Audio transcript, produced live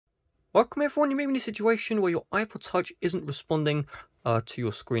Welcome everyone, you may be in a situation where your iPod Touch isn't responding to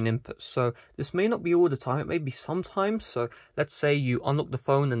your screen input. So this may not be all the time, it may be sometimes. So let's say you unlock the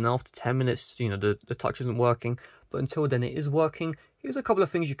phone and after 10 minutes, the touch isn't working, but until then it is working. Here's a couple of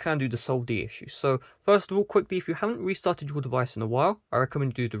things you can do to solve the issue. So first of all, quickly, if you haven't restarted your device in a while, I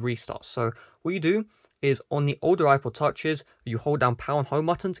recommend you do the restart. So what you do is on the older iPod Touches, you hold down power and home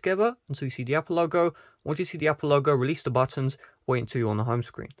button together until you see the Apple logo. Once you see the Apple logo, release the buttons, wait until you're on the home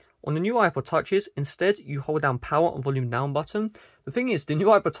screen. On the new iPod Touches, instead, you hold down power and volume down button. The thing is, the new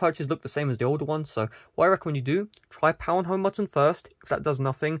iPod Touches look the same as the older ones, so what I recommend you do, try power and home button first. If that does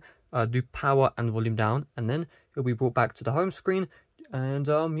nothing, do power and volume down, and then you'll be brought back to the home screen. And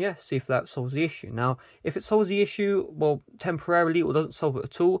yeah, see if that solves the issue. Now, if it solves the issue, well, temporarily, or doesn't solve it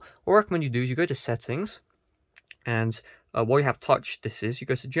at all, what I recommend you do is you go to Settings, and while you have Touch, you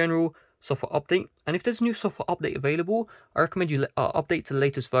go to General, Software Update, and if there's a new software update available, I recommend you update to the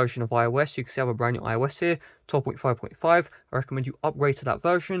latest version of iOS. You can see I have a brand new iOS here, 12.5.5. I recommend you upgrade to that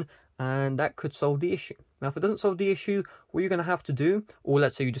version, and that could solve the issue. Now, if it doesn't solve the issue, what you're going to have to do, or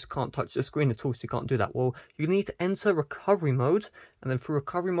let's say you just can't touch the screen at all, so you can't do that, well, you need to enter recovery mode, and then through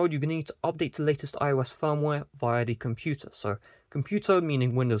recovery mode, you're going to need to update to the latest iOS firmware via the computer. So, computer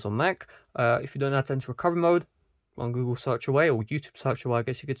meaning Windows or Mac. If you don't know how to enter recovery mode, on Google search away, or YouTube search away, I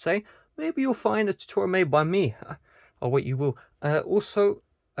guess you could say, maybe you'll find a tutorial made by me. Oh wait, you will. Also,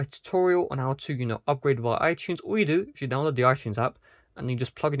 a tutorial on how to, upgrade via iTunes. All you do is you download the iTunes app, and you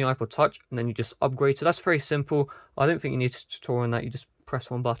just plug in your iPod Touch, and then you just upgrade. So that's very simple. I don't think you need a tutorial on that. You just press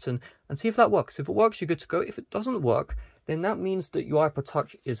one button and see if that works. If it works, you're good to go. If it doesn't work, then that means that your iPod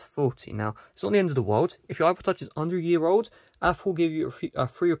Touch is faulty. Now, it's not the end of the world. If your iPod Touch is under a year old, Apple will give you a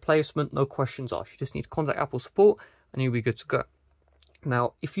free replacement, no questions asked. You just need to contact Apple support, and you'll be good to go.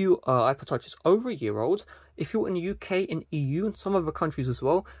 Now, if your iPod Touch is over a year old, if you're in the UK and EU and some other countries as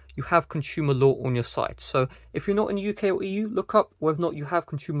well, you have consumer law on your side. So if you're not in the UK or EU, look up whether or not you have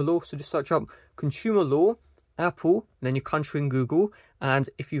consumer law. So just search up consumer law, Apple, and then your country in Google. And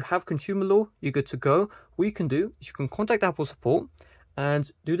if you have consumer law, you're good to go. What you can do is you can contact Apple support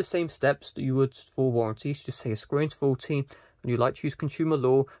and do the same steps that you would for warranties. Just say your screen's faulty and you'd like to use consumer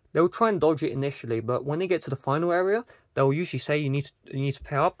law. They'll try and dodge it initially, but when they get to the final area, they'll usually say you need to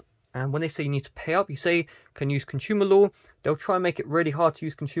pay up. And when they say you need to pay up, you say can use consumer law. They'll try and make it really hard to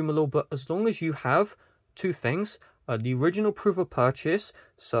use consumer law, but as long as you have two things, the original proof of purchase,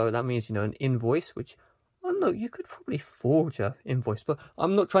 so that means an invoice, which I don't know, you could probably forge an invoice, but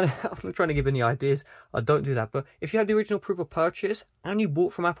I'm not trying to give any ideas. Don't do that. But if you have the original proof of purchase and you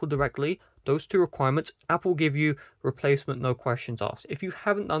bought from Apple directly, those two requirements, Apple will give you replacement, no questions asked. If you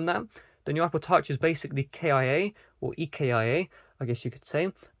haven't done that, then your Apple Touch is basically KIA or EKIA, I guess you could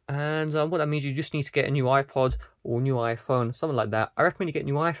say. And what that means, you just need to get a new iPod or a new iPhone, something like that. I recommend you get a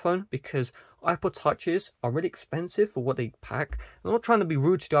new iPhone because iPod Touches are really expensive for what they pack. I'm not trying to be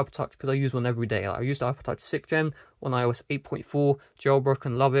rude to the iPod Touch because I use one every day. I use the iPod Touch 6th Gen on iOS 8.4,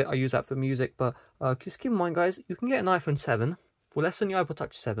 jailbroken, love it. I use that for music, but just keep in mind, guys, you can get an iPhone 7 for less than the iPod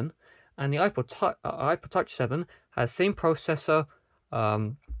Touch 7, and the iPod Touch 7 has same processor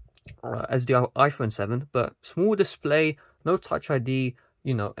as the iPhone 7, but small display, no Touch ID,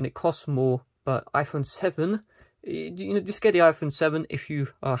 and it costs more. But iPhone 7, just get the iPhone 7. If you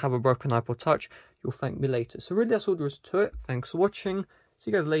have a broken iPod Touch, you'll thank me later. So really, that's all there is to it. Thanks for watching. See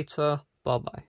you guys later. Bye bye.